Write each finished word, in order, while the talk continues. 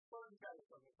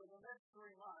next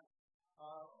 3 months,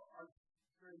 our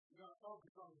series is going to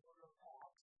focus on the book of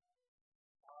Acts.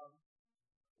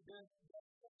 This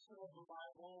section of the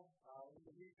Bible in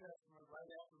the New Testament,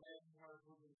 right after Matthew, Mark,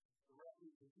 Luke,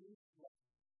 directly to Jesus,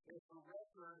 is a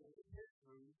record of the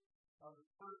history of the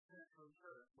first century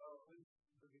church. Well, at least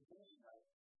the beginning of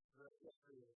the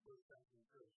history of the first century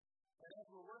church. And as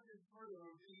we're working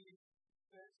through these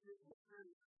scripture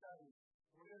studies,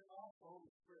 we're going to ask the Holy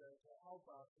Spirit to help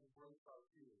us embrace our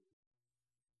fears.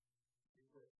 In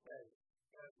this way,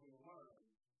 as we learn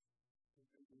to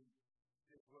be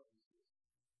His witnesses.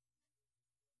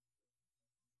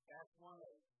 That's one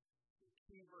of the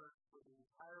key verses for the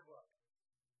entire book.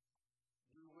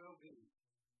 You will be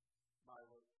my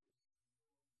witnesses.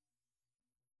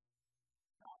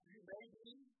 Not you may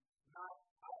be, not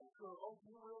I sure hope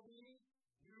you will be,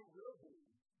 you will be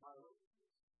my witnesses.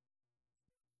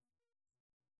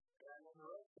 And then the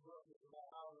rest of the book is about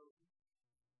how the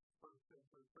first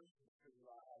century Christians figured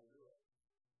out how to do it.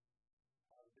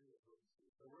 How to be his witnesses.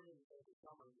 So we're going to take the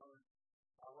summer and learn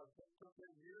what took 10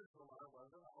 years to learn,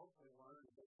 wasn't hopefully learn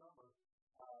in this summer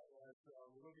as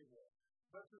we're looking at it.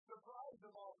 But the surprise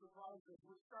of all surprises,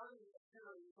 we're starting a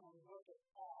series on the book of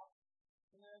Acts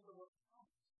and the book of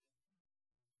Acts.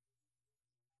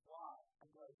 Why? I'm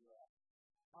glad you asked.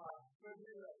 So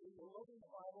we're looking at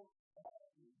the Bible.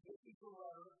 This is the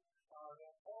letter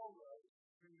that Paul wrote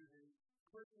to the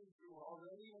Christians who were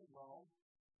already in Rome.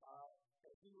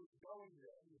 As he was going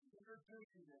there, he was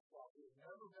introducing himself. He had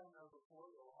never been there before.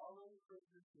 There were already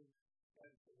Christians in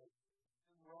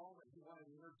Rome, and he wanted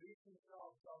to introduce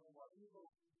himself, tell them what he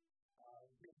believed,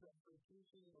 give them some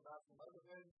teaching about some other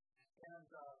things. And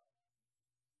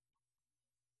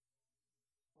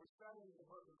we're studying the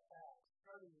book of Acts,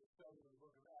 starting to study the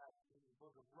book of Acts in the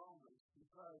book of Romans,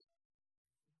 because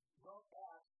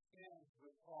Acts ends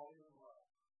with Paul in Rome.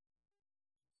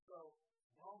 So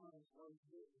Romans was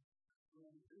written to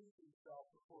introduce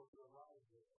himself before he arrived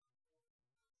there.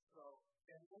 So,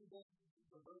 and then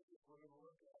the verses we're going to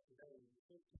look at today, in the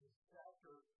 15th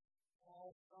chapter,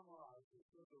 Paul summarizes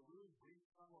with a really brief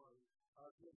summary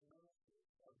of his ministry,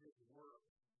 of his work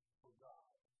for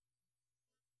God.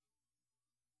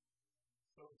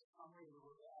 So it's a summary of the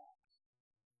book of Acts,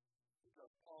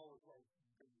 because Paul is like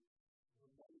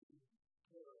the main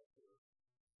character,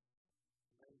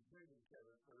 the main human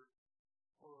character,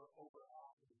 for over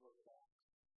half of the book of Acts.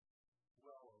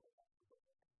 Well over half of the book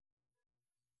of Acts.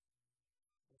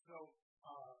 And so,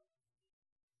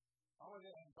 I want to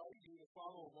invite you to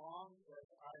follow along as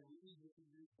I read. You can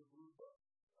use the blue book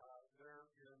there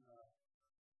in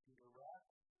the rack,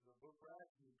 the book rack.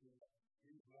 You can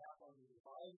use the app on your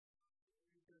device.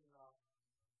 You can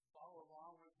follow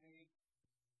along with me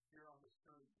here on the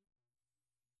screen.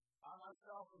 I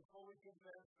myself am fully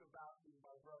convinced about you,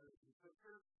 my brothers and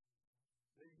sisters,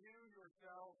 that you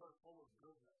yourselves are full of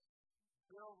goodness,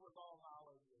 filled with all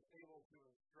knowledge, and able to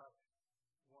instruct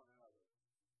one another.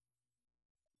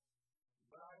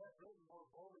 But I have written more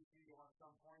boldly to you on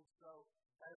some points, so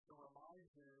as to remind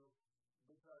you,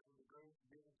 because of the grace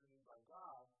given to me by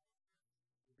God,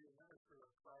 to be a minister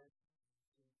of Christ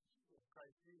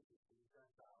Jesus to the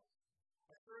Gentiles.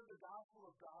 I serve the gospel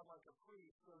of God like a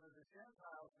priest, so that the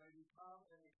Gentiles may become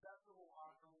an acceptable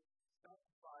offering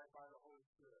sanctified by the Holy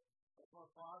Spirit. Let's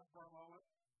pause for a moment.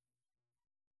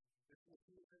 This is the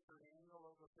season for the annual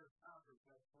local church conference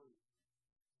next week.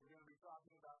 We're going to be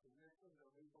talking about the mission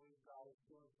that we believe God is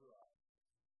doing for us.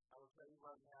 I will tell you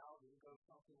right now that it goes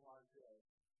something like this.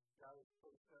 God has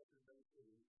placed us in Bay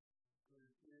City to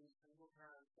infuse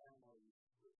single-parent families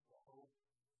with the hope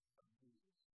of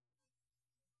Jesus.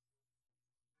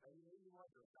 And you may be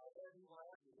wondering, how bad you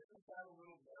laugh? Isn't that a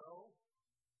little narrow?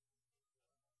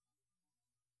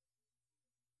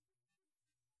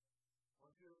 I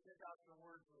want you to pick out some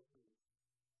words with me.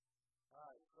 All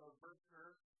right, so first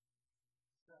verse,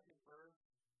 second verse,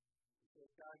 it says,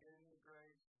 God gave me the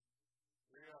grace.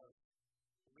 Here we go.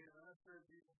 To be a minister of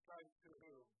Jesus Christ to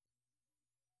who?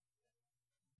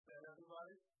 Said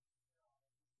everybody?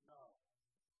 No.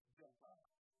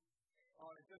 Gentiles.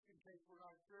 Oh, and just in case we're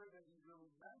not sure that he really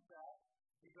meant that,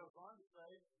 he goes on to say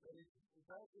that he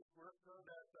does this work so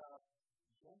that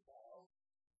Gentiles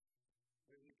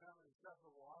will become an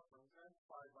acceptable offering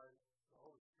sanctified by the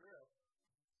Holy Spirit.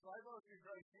 So I boast in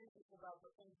Christ Jesus about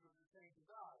the things that pertain to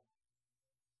God.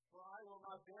 For I will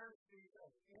not dare speak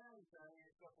of anything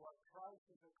except what Christ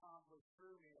has accomplished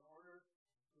through me in order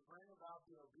to bring about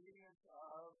the obedience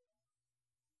of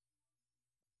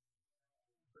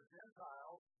the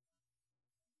Gentiles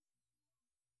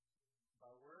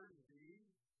by word and deed,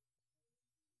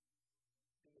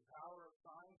 in the power of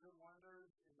signs and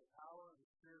wonders, in the power of the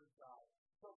Spirit of God.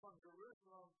 So from Jerusalem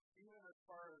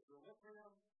far as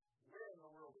Illyricum. Where in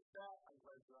the world is that? I'm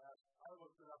glad you asked. I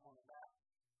looked it up on the map.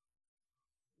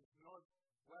 It's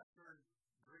northwestern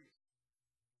Greece.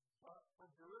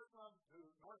 From Jerusalem to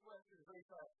northwestern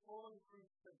Greece, I fully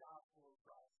preached the gospel of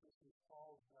Christ. This is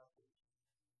Paul's message.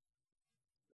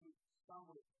 This is some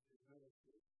of his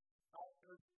ministry.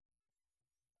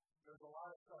 There's a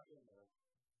lot of stuff in there.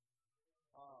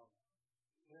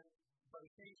 But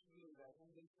it seems to me that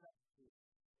in this message,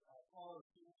 Paul is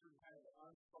answering kind of an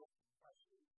unspoken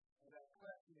question. And that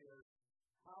question is,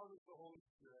 how does the Holy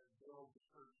Spirit build the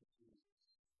church of Jesus?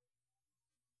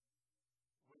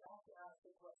 We have to ask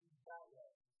the question that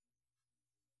way.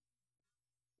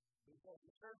 Because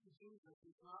the church of Jesus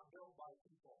is not built by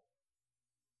people.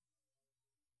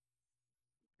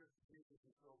 The church of Jesus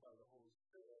is built by the Holy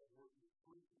Spirit, working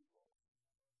through people.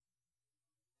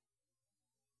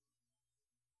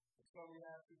 And so we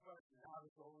ask the question, how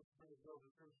does the Holy Spirit build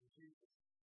the church of Jesus?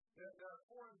 There are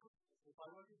four ingredients. If I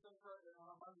look at them correctly, and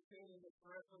I'm understanding this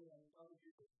correctly, and other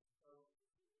people,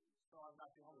 so I'm not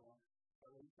the only one.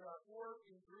 There are four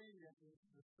ingredients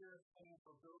in the Spirit's plan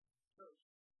for building the church.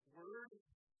 Word,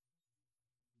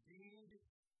 deed,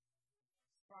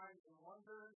 signs and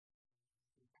wonders,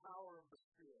 and power of the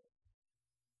Spirit.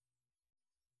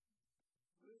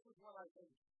 This is what I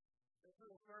think. This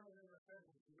little sermon in the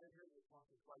sentence, you may hear this once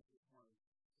or twice this morning.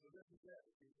 So this is it.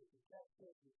 If you catch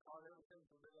this, you've caught everything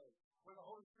from today. When the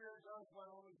Holy Spirit does what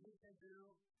only He can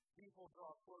do, people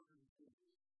draw closer to Jesus.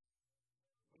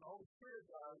 When the Holy Spirit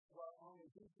does what only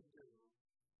He can do,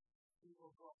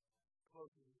 people draw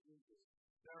closer to Jesus.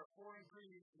 There are four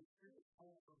ingredients in the Spirit's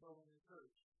plan for building the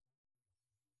church.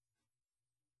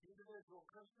 Individual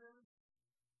Christians,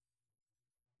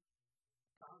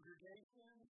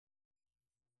 congregations,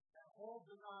 and whole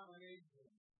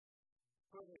denominations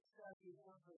put excessive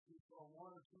emphasis on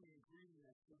one or two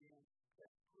ingredients to the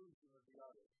exclusion of the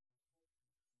other.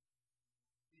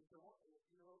 You look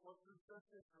through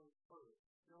Scripture first.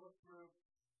 You look through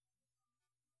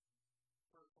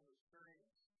personal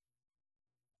experience.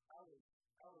 I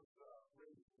was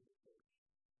raised in the church.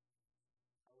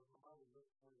 I was reminded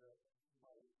when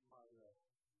my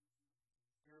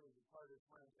dearly departed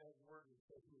friend Ed Morgan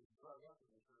said he was brought up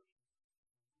in the church.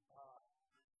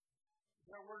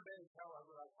 There were days,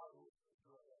 however, I probably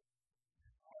enjoyed it.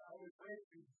 I was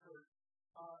raised in the church,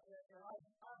 and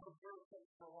I've observed things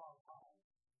for a long time.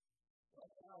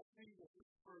 And I see this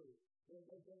is true. We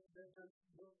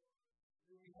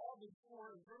have these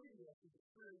four ingredients in the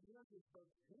Spirit uses, but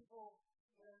people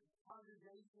in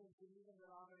congregations and even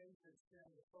denominations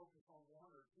tend to focus on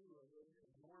one or two and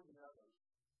ignore the others.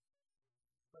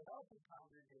 But healthy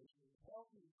congregations,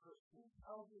 healthy Christians,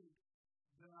 healthy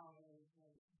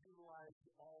denominations utilize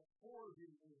all four of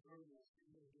these ingredients to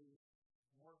introduce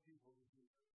more people to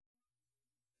Jesus.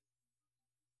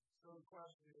 So the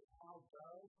question is, how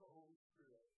does the Holy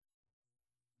Spirit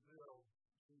build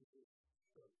Jesus'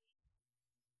 church?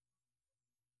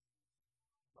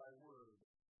 By word.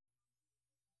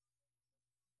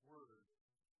 Word.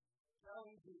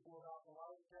 Telling people about the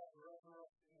life, death,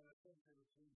 resurrection, and ascension of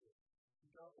Jesus.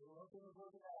 We look in the book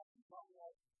of Acts, we talked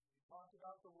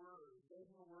about the Word, we gave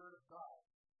the Word of God.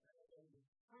 And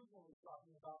frequently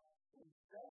talking about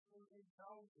incessantly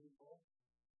telling people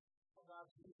about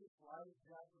Jesus' life,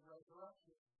 death, and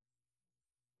resurrection.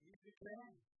 He's the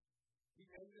King. He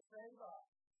came to save us.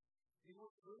 He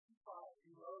was crucified.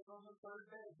 He rose on the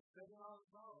third day. He's sitting on his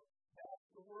throne. That's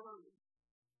the Word.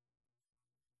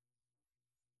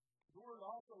 The Word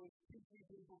also is teaching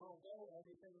people to obey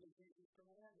everything that Jesus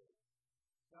commanded.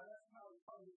 Now that's how we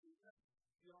come to you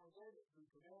don't obey it through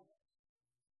commandments.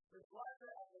 There's lots of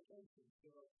applications to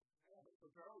it.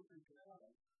 But they're always through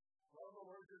commandments. Love the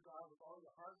Lord your God with all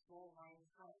your heart, soul, mind, and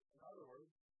strength. In other words,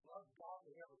 love God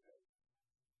with everything.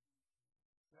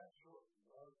 That's short.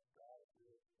 Love God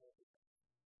with everything.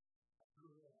 That's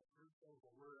really a pretty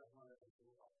simple word I want to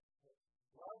say.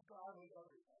 Love God with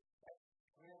everything. That's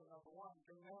commandment number one.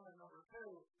 Commandment number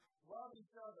two, love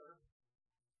each other.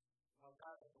 Well,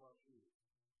 God has loved you.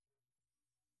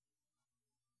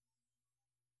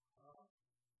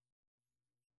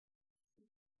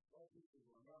 Well, people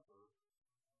remember,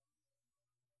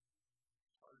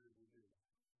 it's harder to do.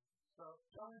 So,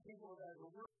 telling people that the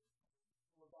word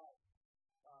about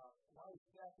life,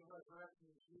 death, and resurrection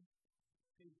of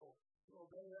people to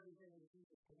obey everything that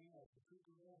Jesus commands, the two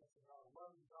commandments about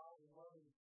loving God and loving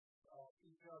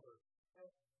each other.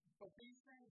 But these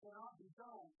things cannot be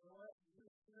done unless the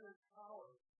Spirit's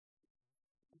power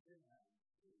is in them.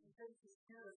 It takes the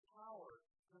Spirit's power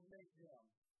to make them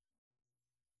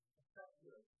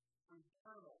effective,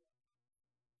 eternal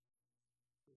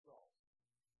results.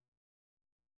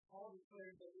 Paul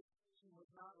declared that she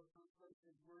was not a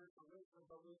persuasive word for wisdom,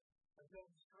 but was a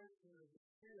demonstration of the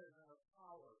Spirit and of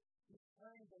power. He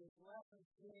claimed that his lessons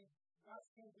came not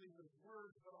simply with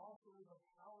words, but also with the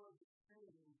power of the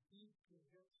Spirit and deep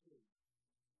conviction.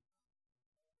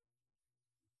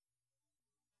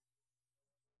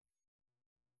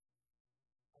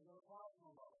 I'm going to pause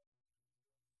for a moment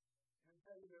and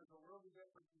tell you there's a real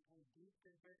difference between deep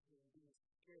conviction and being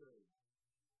scared.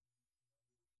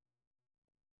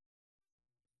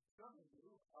 Some of you,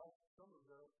 some of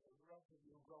the rest of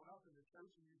you have grown up in the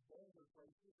church and you've been in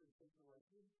places and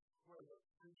situations where the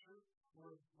preacher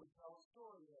would tell a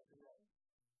story every day.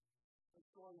 The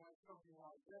story went something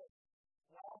like this.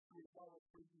 Last week I was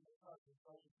preaching to such and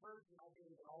such a person. I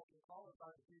gave an altar call and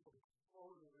invited people to come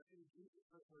forward and receive Jesus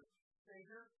as their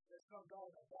Savior. There's some guy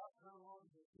in the back turned along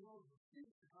his heels and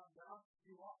refused to come down.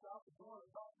 He walked out the door and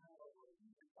thought, man, what are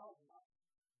you talking about?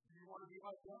 Do you want to be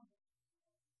like them?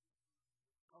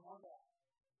 Come on back.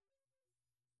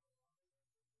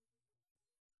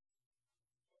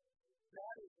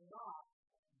 That is not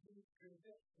deep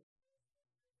conviction.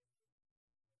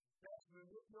 That's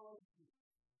manipulation.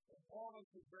 And Paul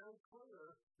makes it very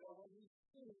clear that when he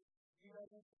speaks, he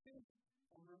doesn't speak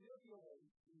and manipulate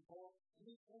people.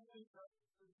 He only does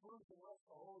the truth and lets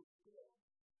the Holy Spirit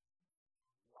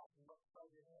walk him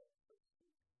upside your head.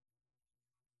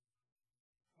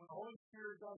 When the Holy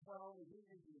Spirit does not only he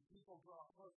can do, people draw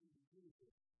closer to Jesus.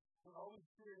 When the Holy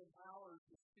Spirit empowers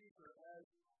the speaker as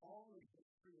only the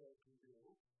Spirit can do,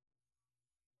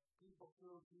 people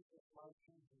feel Jesus' life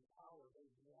changing power. They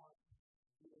want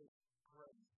His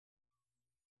grace.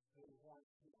 They want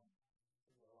Him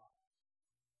in their lives.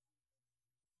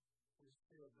 His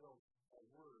Spirit builds by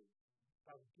word,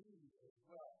 by deed as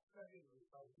well. Secondly,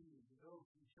 by deed. He builds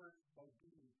the church by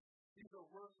deed. These are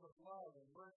works of love and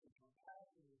mercy,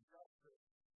 compassion and justice.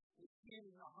 It's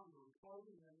feeding the hungry,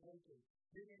 clothing the naked,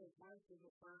 giving a drink to the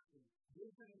thirsty,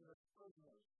 visiting the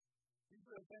prisoners. These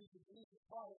are the things that Jesus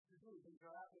taught us to do. These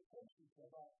are applications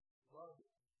of us. Love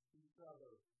each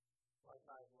other like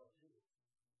I love you.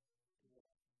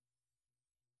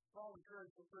 Paul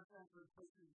encouraged the first century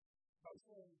Christians by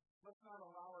saying, let's not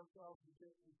allow ourselves to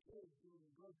get engaged doing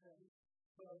good things,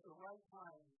 but at the right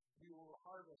time, we will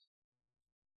harvest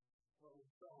what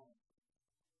we've sown.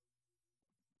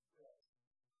 Yes.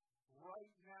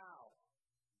 Right now,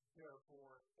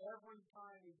 therefore, every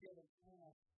time we get a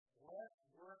chance, let's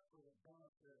work for the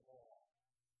benefit of all.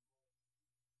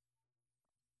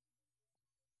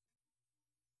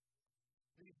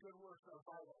 These good works are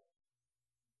vital.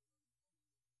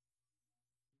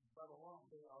 But alone,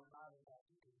 they are not enough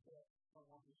to convict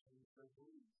someone who sees their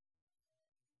beliefs.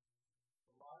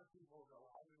 A lot of people go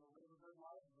out and live a good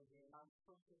life and they're not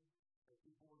Christian. And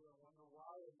people are going to wonder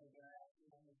why, and they're going to ask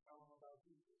them when they tell them about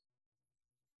Jesus.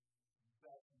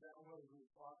 That's that way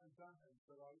we've often done things.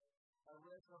 But I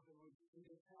read something which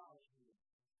really challenged me.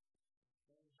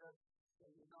 And it just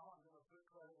said, I'm going to put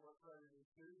credit where credit is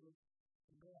due.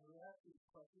 And then we asked these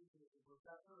questions to the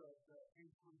professor at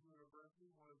Kingston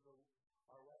University, one of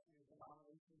our Western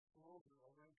denomination schools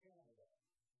over in Canada.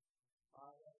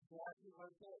 Exactly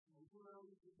like this. We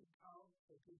literally could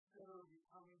consider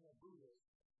becoming a Buddhist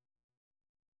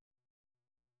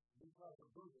because a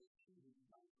Buddhist chooses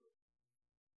not to.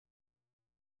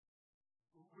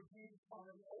 Would you become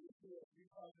an atheist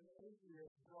because an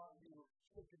atheist brought you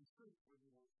chicken soup when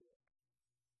you were sick?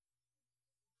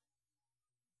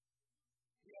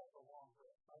 He has a long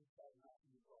list. I'm sorry not to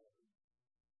use all of them.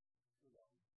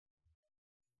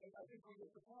 And I think we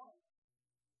get the point.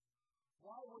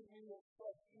 Why would we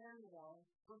expect anyone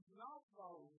who's not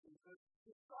following Jesus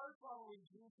to start following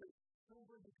Jesus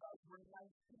simply because we're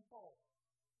nice people?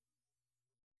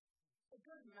 A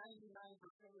good 99%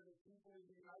 of the people in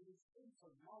the United States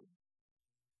are nice.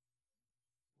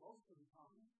 Most of the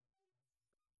time.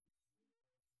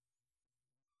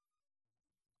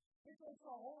 It takes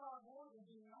a whole lot more than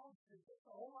being nice. It takes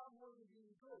a whole lot more than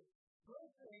being good.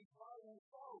 Good things by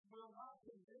themselves will not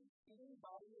convince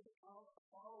anybody to become a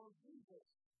follower of Jesus.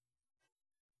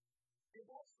 If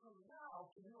that's from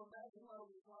now, can you imagine what it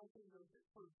was like in the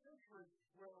first century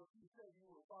where if you said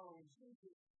you were following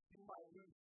Jesus, you might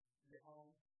lose your home,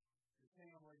 your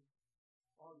family,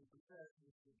 all your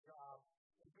possessions, your job,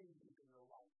 and things in your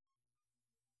life?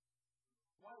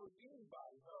 Why would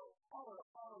anybody, though,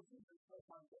 follow Jesus because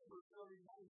my neighbor's really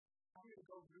nice? I'm going to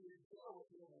go to the jail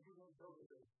with him, and we're going to go to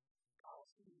the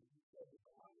Coliseum instead of the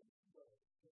Lions. But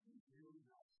he's really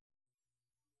nice.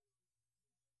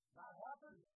 Not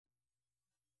happening.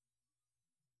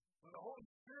 When the Holy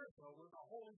Spirit does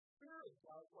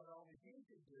what only He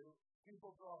can do,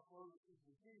 People draw closer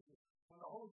to Jesus. When the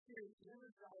Holy Spirit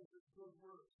energizes good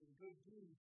works and good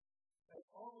deeds, as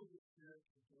only the Spirit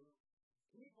can do,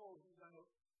 people who go,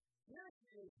 here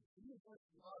is Jesus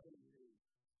loving you.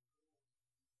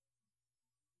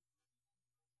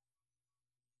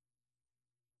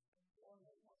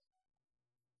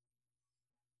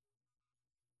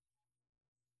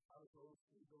 How those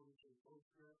people who say, Holy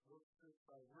Spirit works this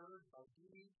by word, by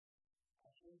deed,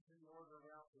 I change the order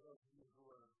around for those of you who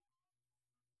are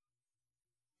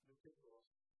meticulous.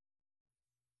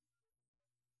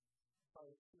 By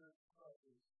the Spirit's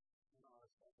presence in our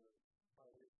center,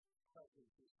 by His presence,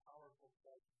 His powerful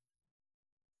presence.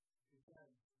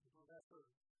 Again, the professor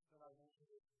that I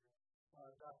mentioned,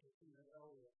 Dr. Stephen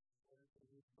Elliott, in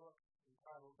his book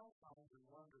entitled No Signs and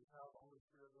Wonders How the Holy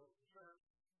Spirit Wrote the Church,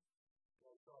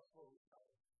 goes slowly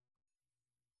titled.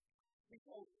 He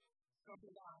says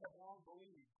something I have long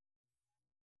believed.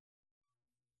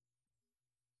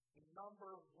 The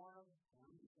number one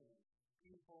reason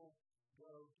people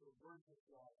go to worship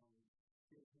gatherings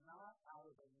is not out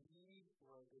of a need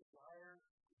or a desire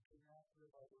to connect with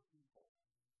other people,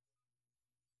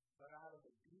 but out of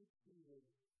a deep-seated,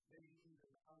 maybe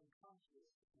even unconscious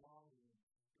longing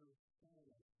to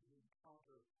experience and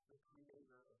encounter the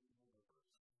Creator of the universe.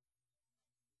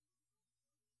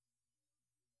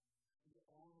 The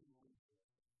only reason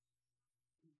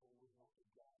people would want to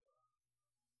gather.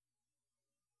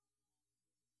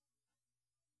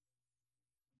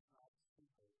 It's not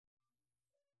stupid.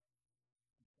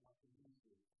 It's not the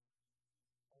music.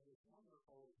 And as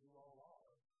wonderful as you all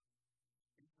are,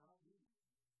 it's not you.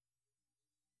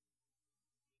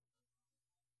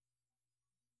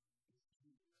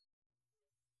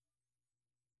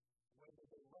 Whether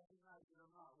they recognize it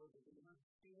or not, whether they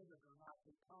understand it or not,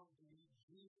 they come to meet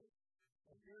Jesus.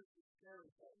 And here's the scary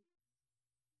thing.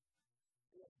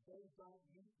 If they don't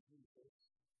meet Jesus,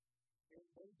 if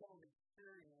they don't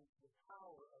experience the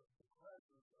power of the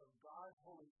presence of God's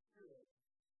Holy Spirit,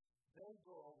 they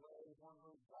go away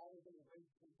wondering why they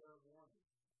wasted their morning.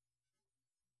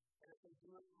 And if they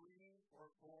do it 3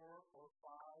 or 4 or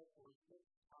 5 or 6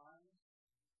 times,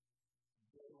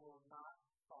 they will not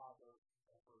bother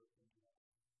ever again.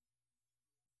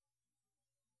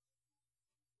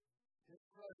 His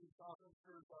presence often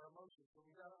stirs our emotions, but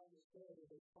we got to understand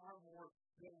that it's far more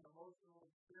than an emotional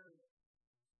experience.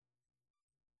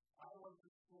 I went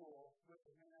to school with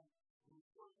a man who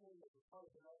personally was a part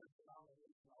of another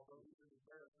denomination, although he was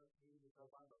embarrassing to me because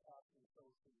I'm a pastor and so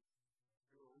is he.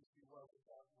 Or at least he was at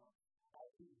that point.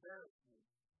 He embarrassed me.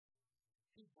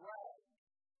 He bragged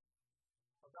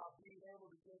about being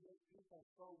able to get his people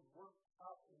so worked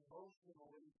up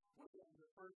emotionally within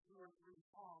the first 2 or 3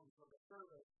 songs of the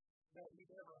service that he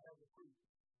never had to preach.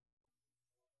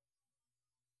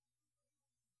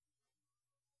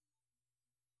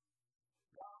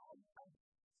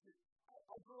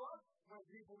 I grew up when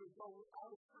people would go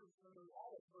out of church and they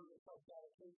all of service like that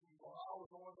occasionally. Well, I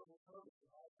was the one that was service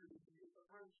and I figured to get the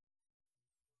preach.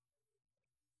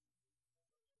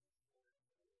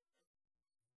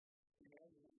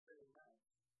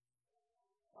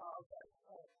 Okay.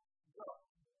 So,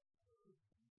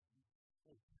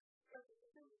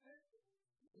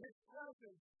 his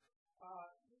presence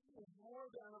is more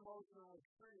than an emotional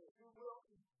experience.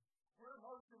 We're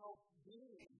emotional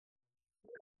beings.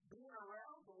 Being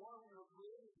around the one we were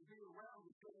created to be around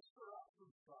is going to stir up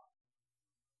some stuff.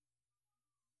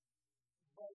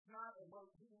 But it's not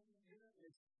emotional.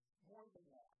 It's more than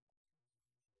that.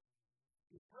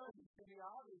 His presence can be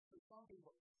obvious to some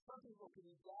people. Some people can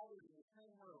be gathered in the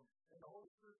same room, and the Holy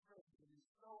Spirit's presence can be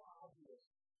so obvious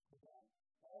to them.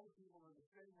 All the people in the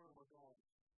same room are going,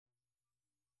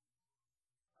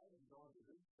 I've been going to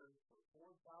this church for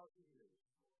 4,000 years.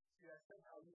 See, I said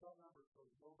how you tell numbers so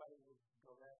nobody would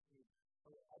go back to me.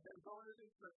 I've been going to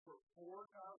this church for 4,000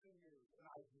 years, and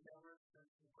I've never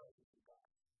sensed the presence of God.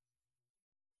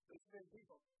 There's been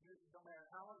people, no matter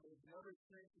how long, they've never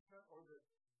experienced the presence, or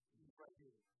he's right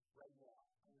here, right now.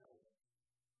 I know it.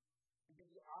 It can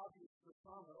be obvious to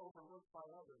some and overlooked by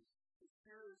others. The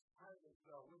Spirit's presence,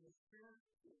 though, when the Spirit's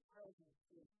presence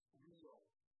is real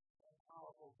and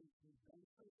powerful, he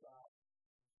convinces us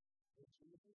that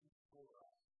Jesus is for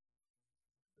us,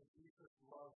 that Jesus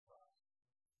loves us,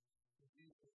 that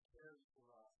Jesus cares for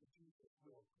us, that Jesus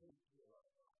will take care of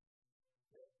us,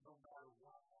 that no matter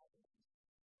what happens,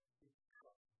 he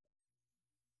trusts us.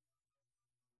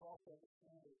 Also,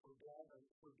 understand that for gathering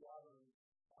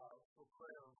for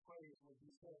prayer and praise, when he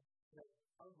said that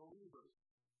unbelievers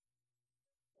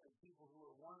and people who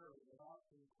are wondering and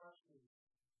asking questions,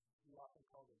 we often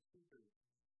call them seekers,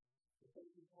 if they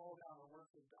can fall down and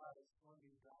worship God as one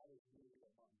God is really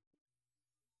among them.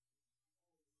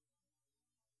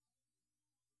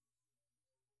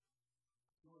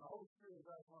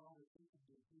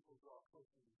 draw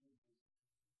closer to Jesus.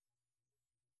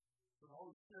 When the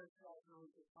Holy Spirit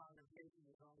saturates the congregation,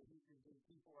 it's only He can do.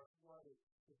 People are flooded.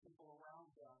 The people around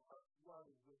them are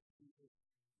flooded with Jesus'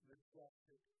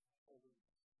 majestic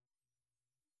holiness.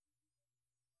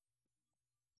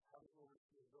 How does the Holy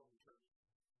Spirit build the church?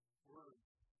 Words,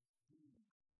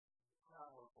 deeds,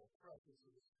 powerful presence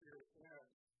of the Spirit, and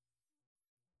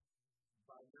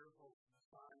by miracles,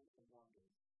 signs, and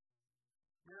wonders.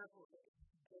 Miracles,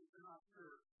 in case you're not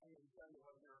sure, I'm going to tell you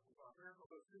what miracles are.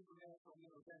 Miracles are supernatural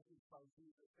interventions by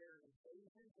Jesus. They're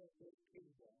invasions of His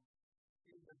kingdom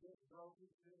into this broken,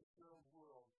 sin-filled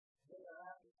world. They are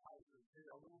appetizers.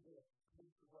 They're a little bit of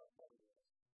piece of what heaven is.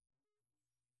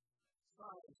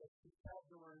 Signs of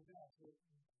spectacular events that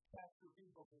capture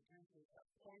people's attention and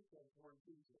point them toward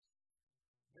Jesus.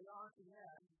 They aren't the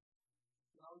end.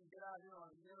 You get out here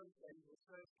on the interstate, it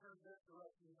says, turn this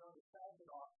direction, you go to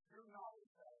Saginaw. You're not in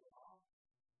Saginaw.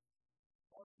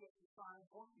 That's just a sign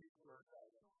for people who are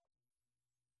Saginaw.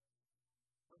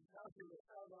 When it tells you that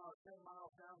Saginaw is 10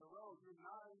 miles down the road, you're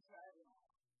not in Saginaw.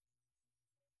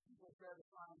 People try to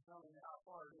find telling you how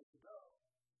far it is to go.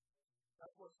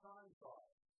 That's what signs are.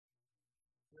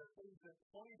 They're things that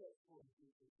point us toward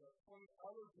Jesus, that point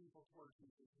other people toward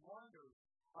Jesus. Wonders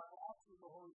are acts of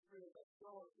the Holy Spirit that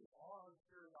fill us with awe and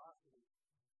curiosity.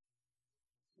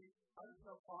 See, I just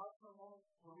know pause for a moment.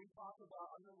 When we talk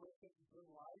about unrealistic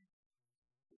good life,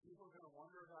 people are going to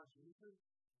wonder about Jesus.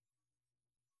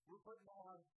 We're putting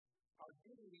on our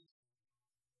duties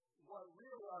what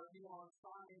really ought to be on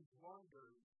signs,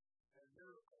 wonders, and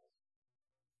miracles.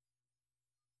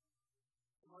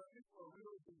 And what people are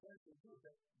really convinced to do is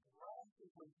that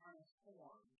drastically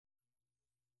transformed,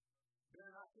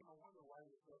 they're not going to wonder why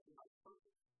they're so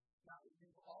perfect. Now, if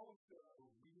you've always been a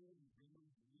really,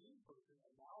 really, really person,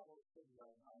 and now all of a sudden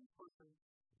you're a person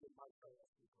that might try to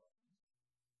ask you questions.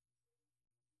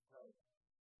 Right?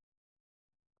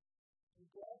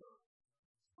 Together,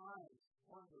 signs,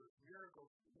 wonders,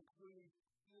 miracles, including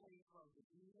healing from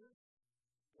diseases,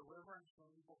 deliverance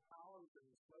from evil powers and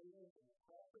enslavement and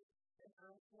oppression, and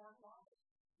transformed lives,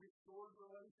 restored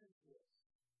relationships.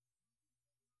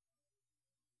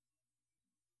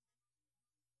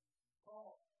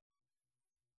 Paul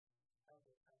has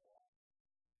a temple.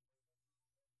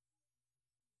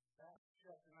 Acts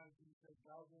chapter 19 says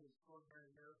God did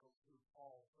extraordinary miracles through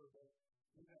Paul, so that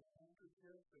even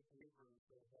handkerchiefs and aprons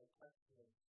that had touched him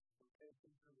were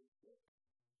taken from the sick,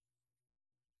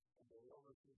 and the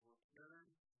illnesses were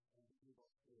cured, and the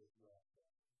evil spirits left them.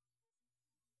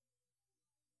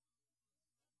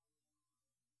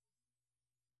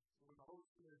 So when the Holy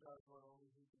Spirit does what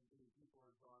only He can do, people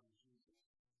are drawn to Jesus.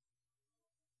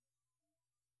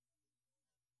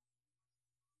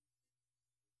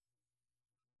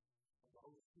 And the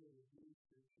Holy Spirit is used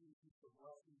to achieve the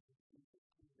blessings of Jesus'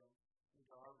 kingdom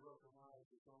into our broken lives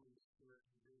as only the Spirit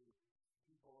can do.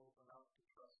 People open up to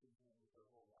trust in Him with their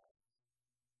whole lives.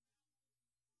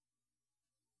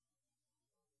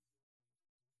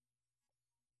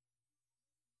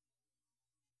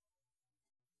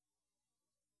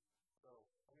 So,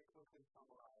 let me quickly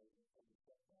summarize and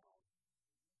step down.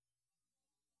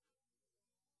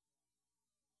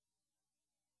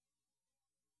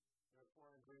 There are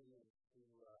 4 ingredients to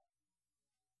the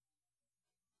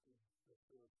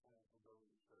Spirit's plan for building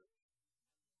the church.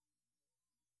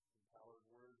 Empowered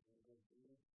words and good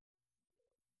deeds,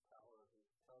 power of His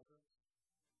presence,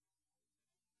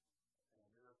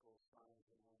 and miracles, signs,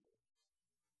 and wonders.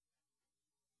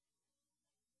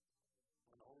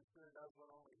 When the Holy Spirit does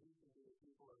what only He can do,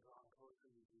 people are drawn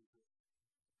closer to Jesus.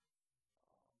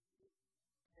 It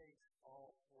takes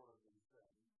all 4 of these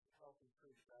things. Healthy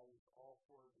church values all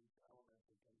 4 of these elements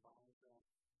and combines them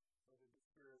so that the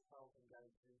Spirit's help and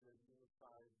guides into a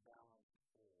unified, balanced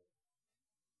whole.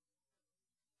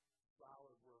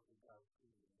 Solid work of God's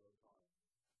kingdom goes on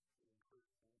in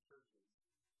churches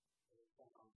that are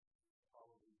found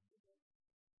probably doing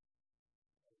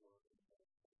the work of God.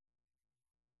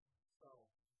 So,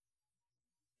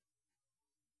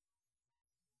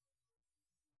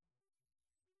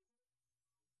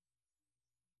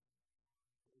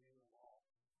 reading the law.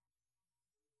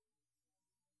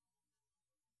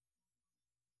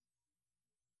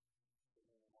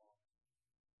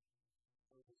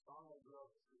 There's a song I grew up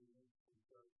singing in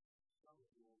church. Some of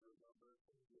you will remember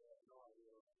it. You have no idea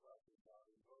what I'm talking about.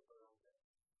 It goes like okay.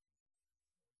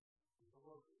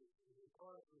 The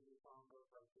chorus of the song goes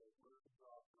like this: mercy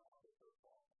drops and all the earth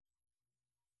falls.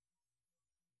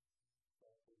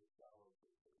 That's what the showers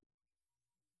are for.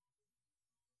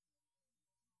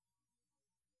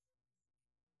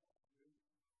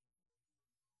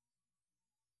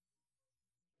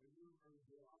 When you read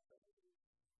the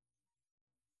authenticity,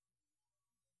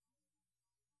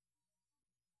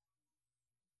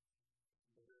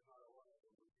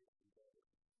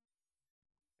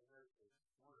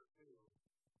 two.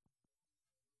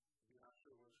 If you're not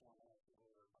sure which one has to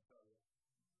order, I'll tell you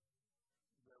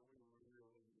that we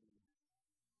really need.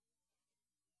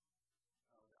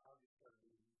 I'll just try to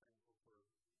be thankful for,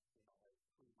 like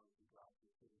 3 months of God to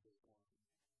see this one.